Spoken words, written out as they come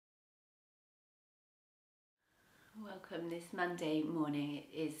Welcome this Monday morning.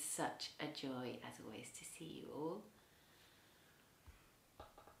 It is such a joy, as always, to see you all.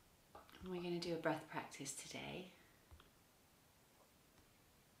 We're going to do a breath practice today.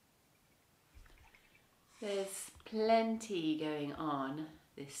 There's plenty going on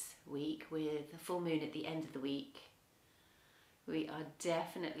this week with the full moon at the end of the week. We are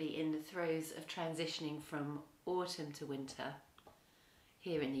definitely in the throes of transitioning from autumn to winter,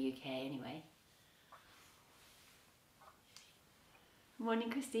 here in the UK anyway.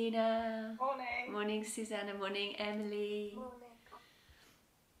 Morning, Christina. Morning. Morning, Susanna. Morning, Emily. Morning.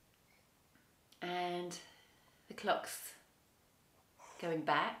 And the clock's going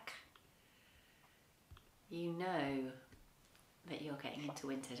back. You know that you're getting into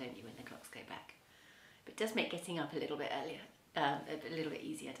winter, don't you, when the clocks go back? But it does make getting up a little bit earlier, a little bit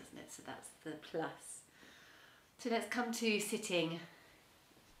easier, doesn't it? So that's the plus. So let's come to sitting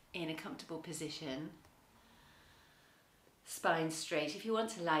in a comfortable position. Spine straight. If you want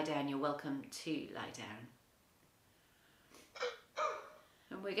to lie down, you're welcome to lie down.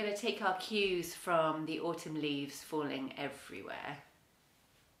 And we're going to take our cues from the autumn leaves falling everywhere,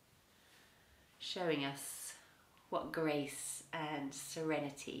 showing us what grace and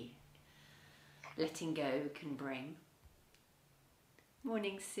serenity letting go can bring.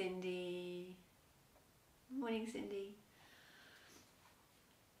 Morning, Cindy. Morning, Cindy.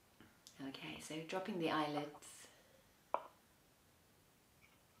 Okay, so dropping the eyelids.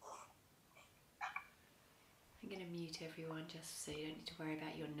 I'm going to mute everyone just so you don't need to worry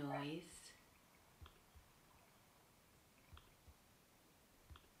about your noise.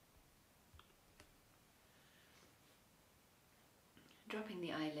 Dropping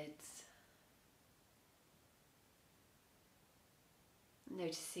the eyelids.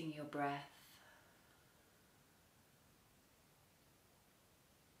 Noticing your breath.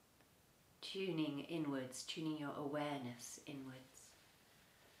 Tuning inwards, tuning your awareness inwards.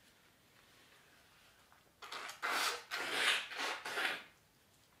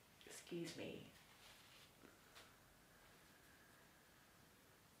 Excuse me.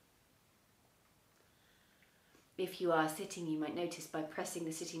 If you are sitting, you might notice by pressing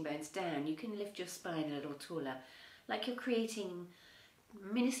the sitting bones down, you can lift your spine a little taller, like you're creating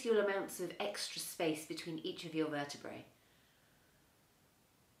minuscule amounts of extra space between each of your vertebrae.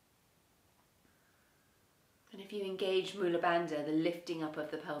 And if you engage Mula Bandha, the lifting up of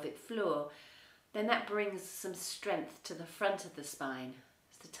the pelvic floor, then that brings some strength to the front of the spine.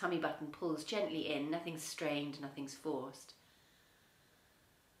 The tummy button pulls gently in, nothing's strained, nothing's forced.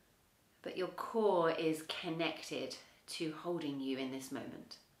 But your core is connected to holding you in this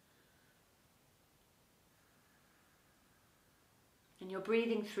moment. And you're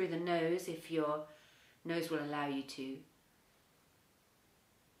breathing through the nose if your nose will allow you to.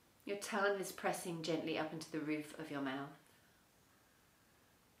 Your tongue is pressing gently up into the roof of your mouth.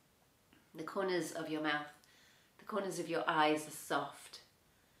 The corners of your mouth, the corners of your eyes are soft.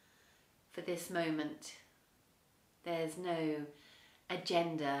 For this moment, there's no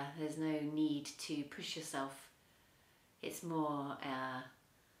agenda, there's no need to push yourself. It's more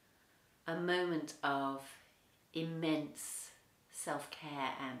a moment of immense self-care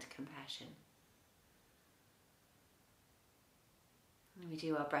and compassion. And we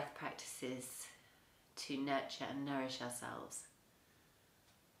do our breath practices to nurture and nourish ourselves.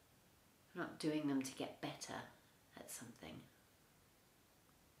 We're not doing them to get better at something.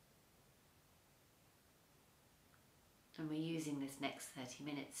 And we're using this next 30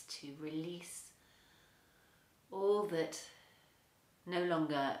 minutes to release all that no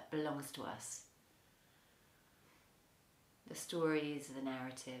longer belongs to us. The stories, the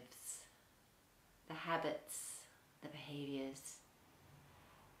narratives, the habits, the behaviors,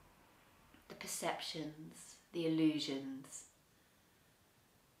 the perceptions, the illusions,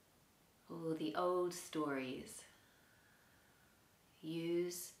 all the old stories.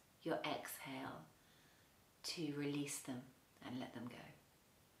 Use your exhale to release them and let them go.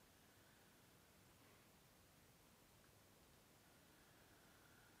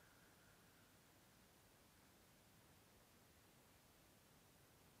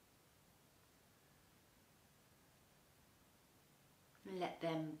 Let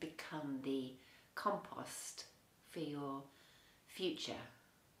them become the compost for your future,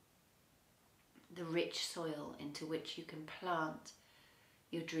 the rich soil into which you can plant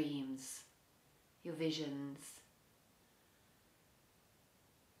your dreams, your visions,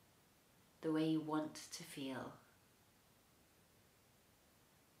 the way you want to feel.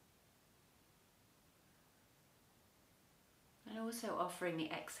 And also offering the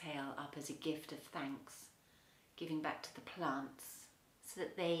exhale up as a gift of thanks, giving back to the plants so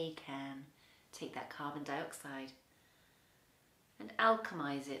that they can take that carbon dioxide and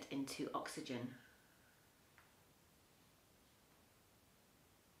alchemize it into oxygen.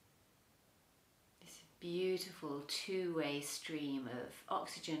 This beautiful two-way stream of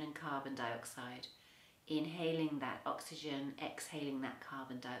oxygen and carbon dioxide, inhaling that oxygen, exhaling that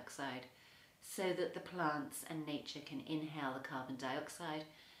carbon dioxide, so that the plants and nature can inhale the carbon dioxide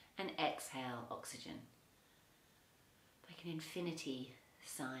and exhale oxygen. Like an infinity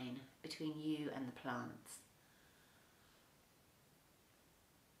sign between you and the plants.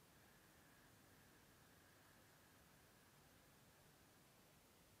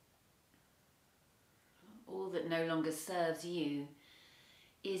 All that no longer serves you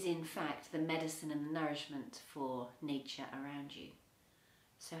is in fact the medicine and the nourishment for nature around you.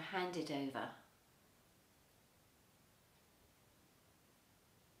 So hand it over.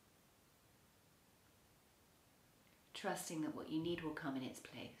 Trusting that what you need will come in its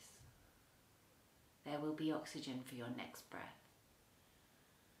place. There will be oxygen for your next breath.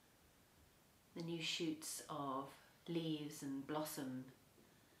 The new shoots of leaves and blossom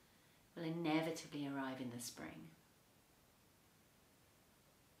will inevitably arrive in the spring.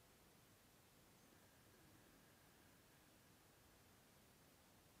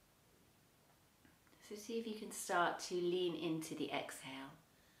 So see if you can start to lean into the exhale.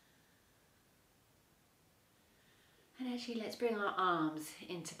 And actually let's bring our arms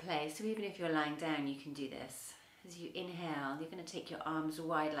into play. So even if you're lying down, you can do this. As you inhale, you're going to take your arms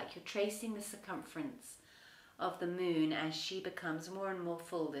wide like you're tracing the circumference of the moon as she becomes more and more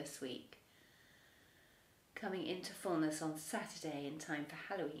full this week. Coming into fullness on Saturday in time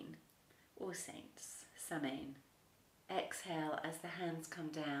for Halloween, All Saints, Samhain. Exhale as the hands come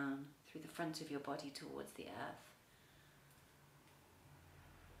down through the front of your body towards the earth.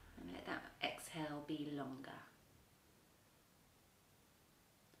 And let that exhale be longer.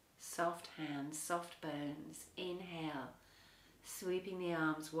 Soft hands, soft bones. Inhale, sweeping the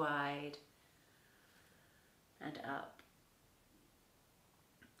arms wide and up.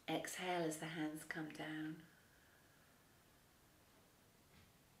 Exhale as the hands come down.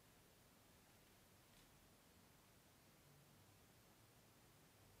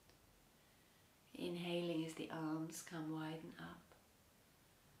 Inhaling as the arms come wide and up.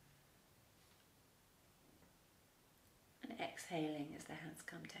 And exhaling as the hands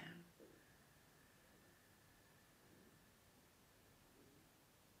come down.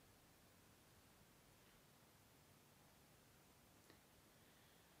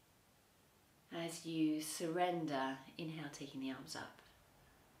 As you surrender, inhale, taking the arms up.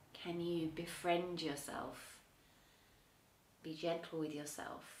 Can you befriend yourself? Be gentle with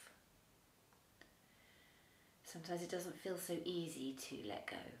yourself. Sometimes it doesn't feel so easy to let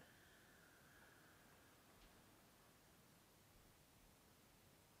go.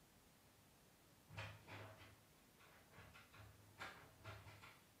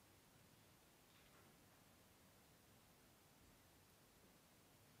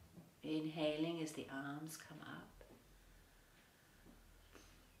 Inhaling as the arms come up.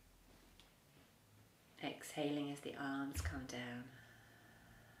 Exhaling as the arms come down.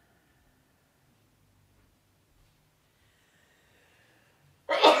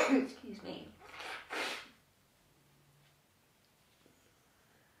 Excuse me.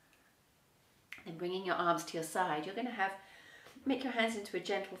 Then bringing your arms to your side, you're going to make your hands into a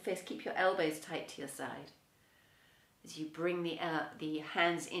gentle fist. Keep your elbows tight to your side. As you bring the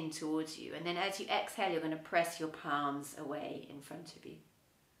hands in towards you. And then as you exhale, you're going to press your palms away in front of you.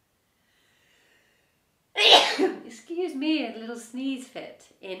 Excuse me, a little sneeze fit.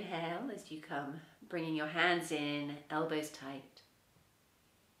 Inhale as you come, bringing your hands in, elbows tight.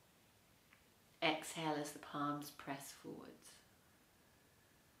 Exhale as the palms press forwards.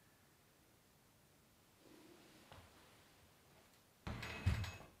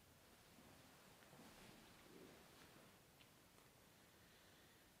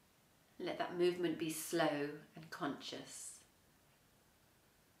 Let that movement be slow and conscious.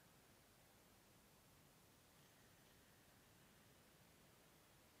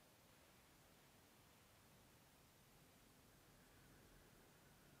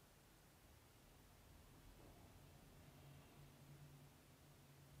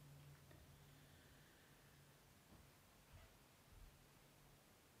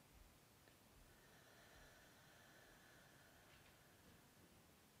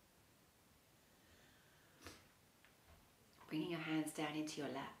 Bringing your hands down into your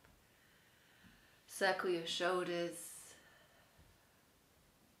lap. Circle your shoulders.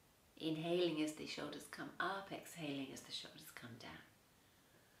 Inhaling as the shoulders come up, exhaling as the shoulders come down.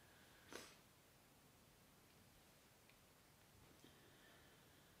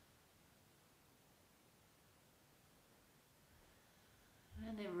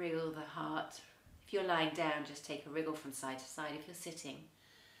 And then wriggle the heart. If you're lying down, just take a wriggle from side to side. If you're sitting,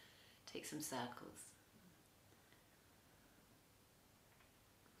 take some circles.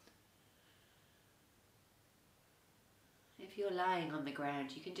 If you're lying on the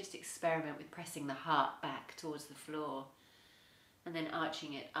ground, you can just experiment with pressing the heart back towards the floor and then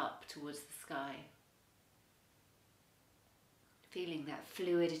arching it up towards the sky. Feeling that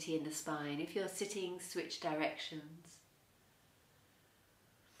fluidity in the spine. If you're sitting, switch directions.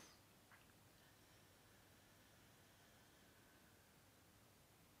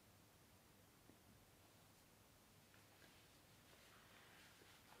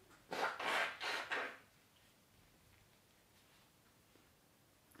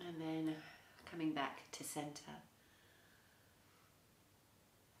 And then coming back to center.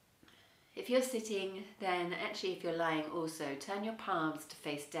 If you're sitting, then actually if you're lying also, turn your palms to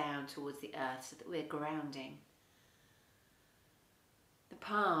face down towards the earth so that we're grounding. The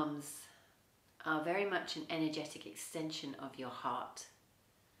palms are very much an energetic extension of your heart.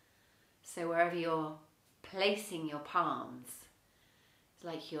 So wherever you're placing your palms, it's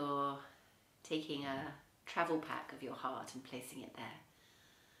like you're taking a travel pack of your heart and placing it there.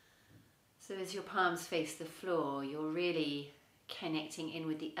 So as your palms face the floor, you're really connecting in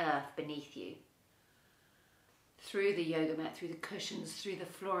with the earth beneath you. Through the yoga mat, through the cushions, through the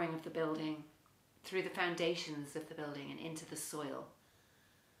flooring of the building, through the foundations of the building and into the soil,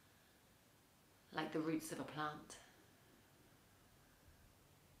 like the roots of a plant.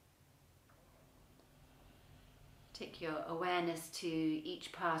 Take your awareness to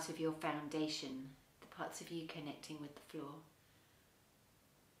each part of your foundation, the parts of you connecting with the floor.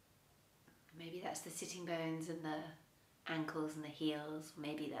 Maybe that's the sitting bones and the ankles and the heels.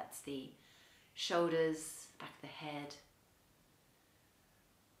 Maybe that's the shoulders, back of the head.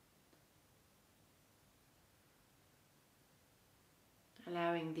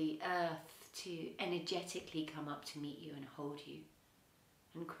 Allowing the earth to energetically come up to meet you and hold you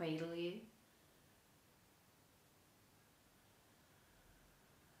and cradle you.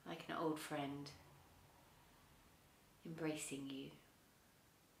 Like an old friend embracing you.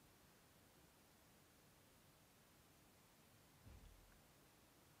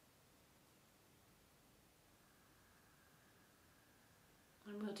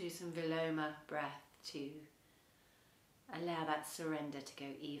 And we'll do some Viloma breath to allow that surrender to go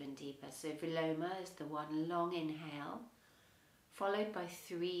even deeper. So Viloma is the one long inhale, followed by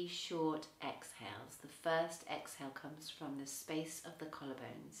 3 short exhales. The first exhale comes from the space of the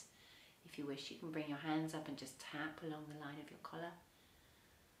collarbones. If you wish, you can bring your hands up and just tap along the line of your collar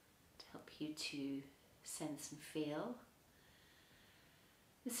to help you to sense and feel.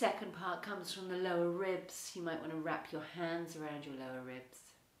 The second part comes from the lower ribs. You might want to wrap your hands around your lower ribs,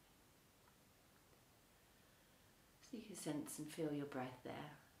 so you can sense and feel your breath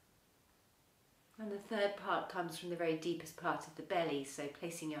there. And the third part comes from the very deepest part of the belly, so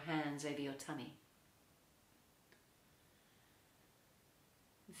placing your hands over your tummy.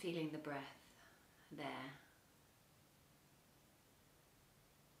 And feeling the breath there.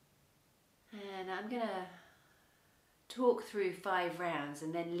 And I'm going to talk through 5 rounds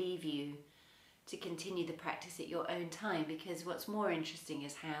and then leave you to continue the practice at your own time, because what's more interesting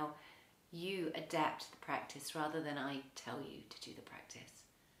is how you adapt the practice rather than I tell you to do the practice.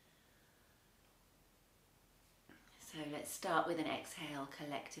 So let's start with an exhale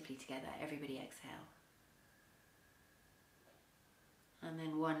collectively together. Everybody exhale. And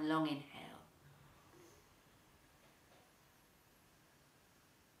then 1 long inhale.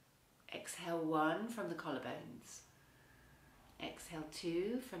 Exhale 1 from the collarbones. Exhale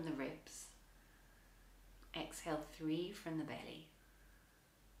 2 from the ribs. Exhale 3 from the belly.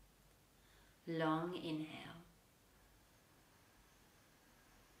 Long inhale.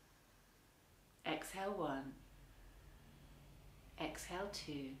 Exhale 1. Exhale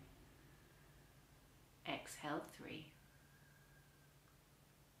 2. Exhale 3.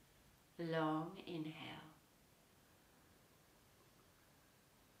 Long inhale.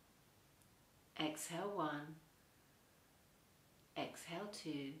 Exhale 1. Exhale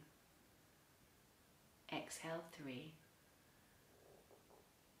 2. Exhale 3.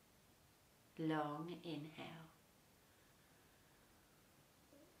 Long inhale.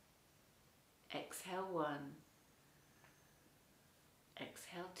 Exhale 1.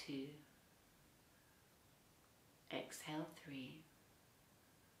 Exhale 2. Exhale 3.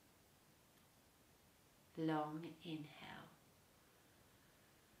 Long inhale.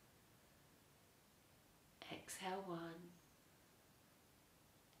 Exhale 1.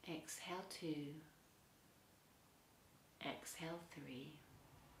 Exhale 2. Exhale 3.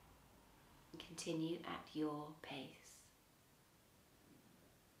 Continue at your pace.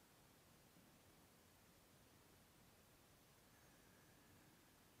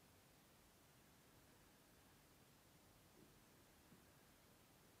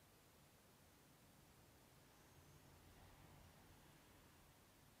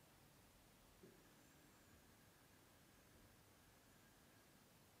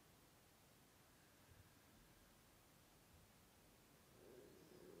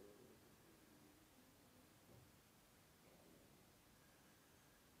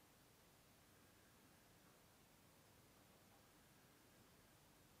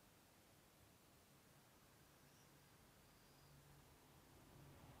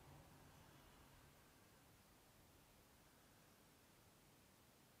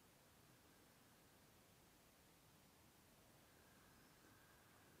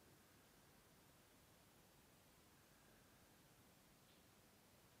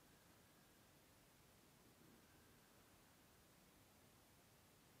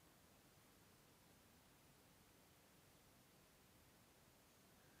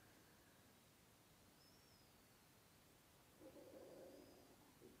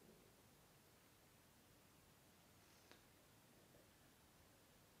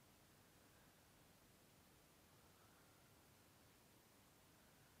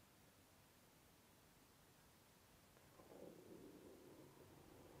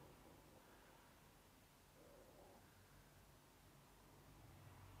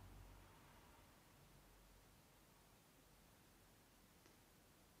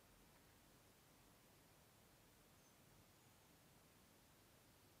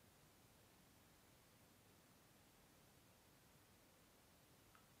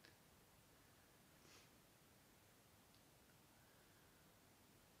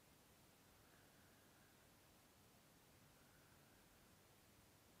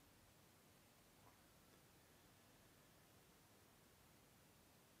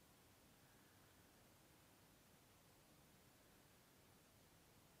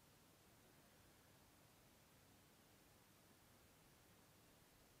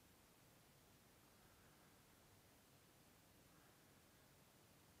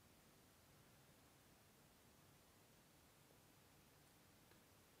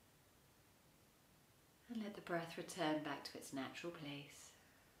 the breath return back to its natural place.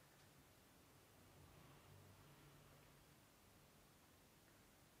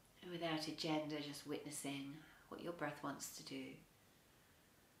 And without agenda, just witnessing what your breath wants to do.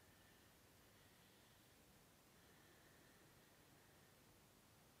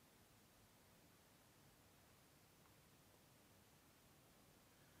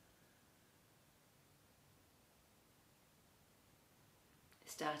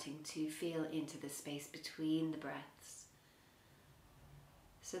 Starting to feel into the space between the breaths.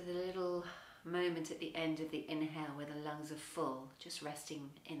 So the little moment at the end of the inhale where the lungs are full, just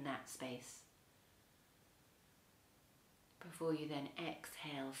resting in that space. Before you then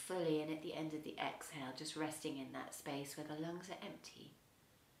exhale fully, and at the end of the exhale, just resting in that space where the lungs are empty.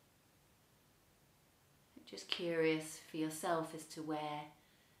 Just curious for yourself as to where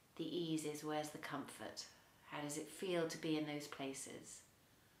the ease is, where's the comfort? How does it feel to be in those places?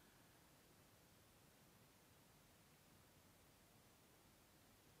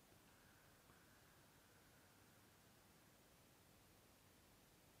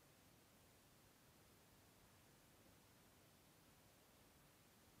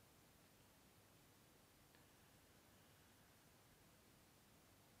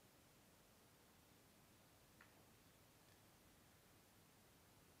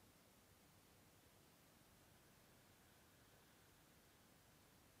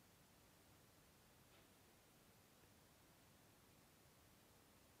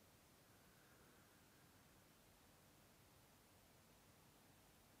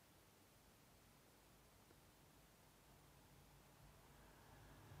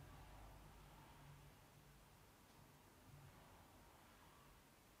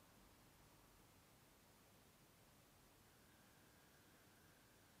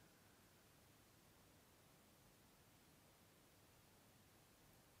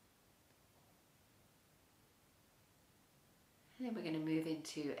 And then we're going to move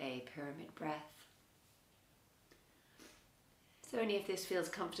into a pyramid breath. So only if this feels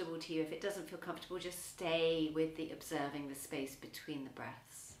comfortable to you. If it doesn't feel comfortable, just stay with the observing the space between the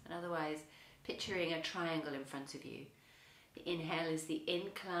breaths. And otherwise, picturing a triangle in front of you. The inhale is the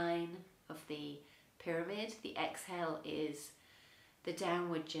incline of the pyramid. The exhale is the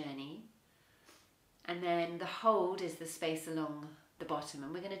downward journey. And then the hold is the space along the bottom.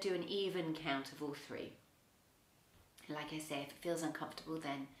 And we're going to do an even count of all three. Like I say, if it feels uncomfortable,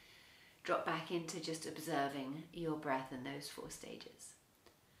 then drop back into just observing your breath in those 4 stages.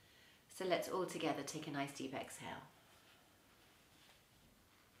 So let's all together take a nice deep exhale.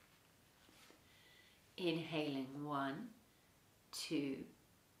 Inhaling 1, 2,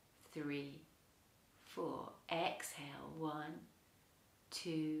 3, 4. Exhale 1,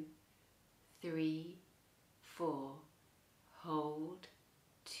 2, 3, 4. Hold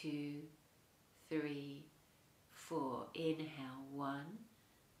 2, 3, 4. Inhale 1,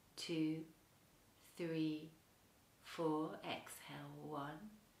 2, 3, 4. Exhale 1,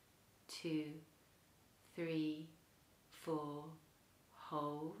 2, 3, 4.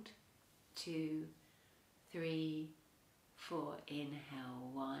 Hold 2, 3, 4.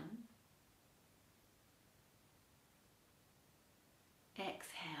 Inhale 1.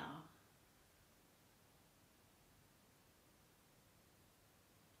 Exhale.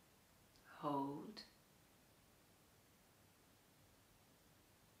 Hold.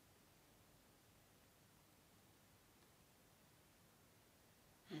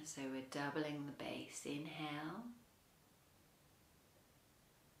 And so we're doubling the base. Inhale.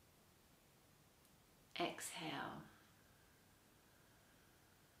 Exhale.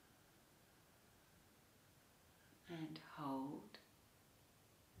 And hold.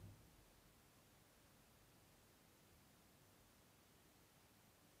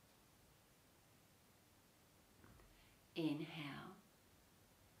 Inhale.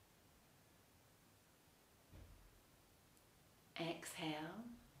 Exhale.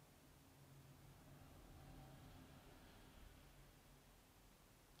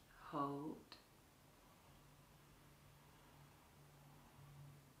 Hold.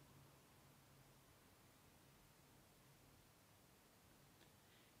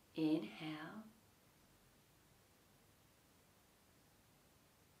 Inhale.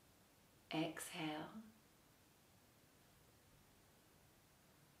 Exhale.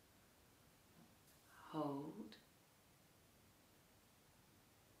 Hold.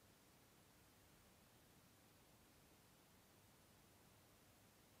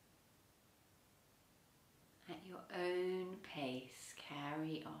 At your own pace,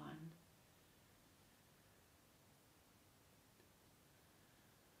 carry on.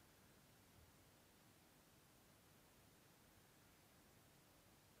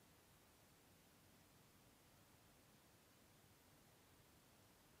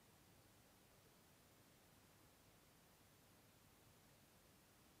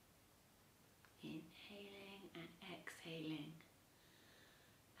 exhaling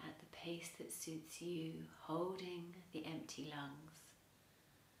at the pace that suits you, holding the empty lungs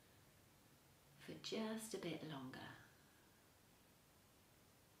for just a bit longer.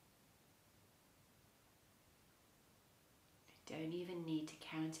 You don't even need to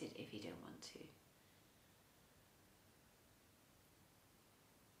count it if you don't want to.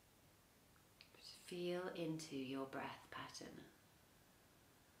 Just feel into your breath pattern.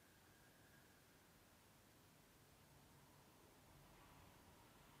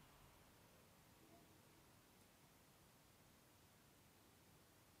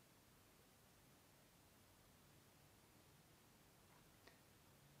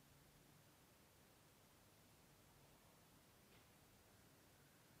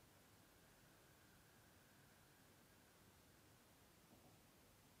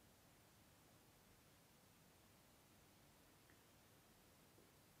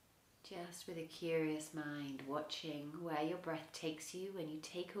 Just with a curious mind, watching where your breath takes you when you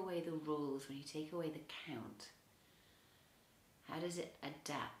take away the rules, when you take away the count. How does it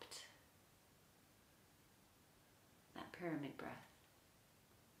adapt? That pyramid breath.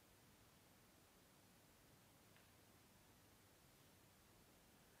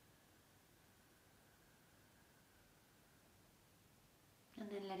 And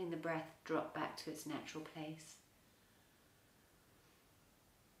then letting the breath drop back to its natural place.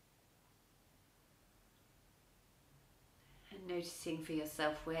 And noticing for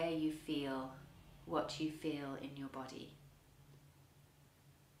yourself where you feel, what you feel in your body.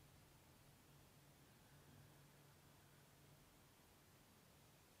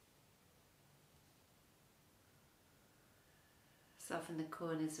 Soften the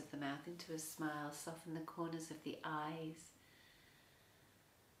corners of the mouth into a smile, soften the corners of the eyes.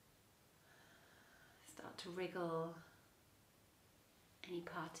 Start to wriggle any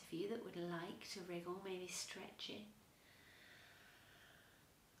part of you that would like to wriggle, maybe stretching.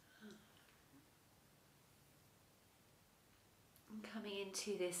 And coming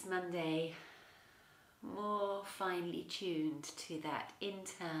into this Monday more finely tuned to that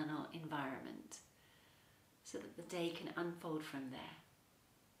internal environment so that the day can unfold from there.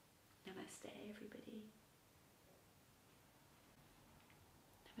 Namaste, everybody.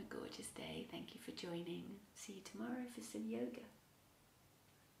 Have a gorgeous day. Thank you for joining. See you tomorrow for some yoga.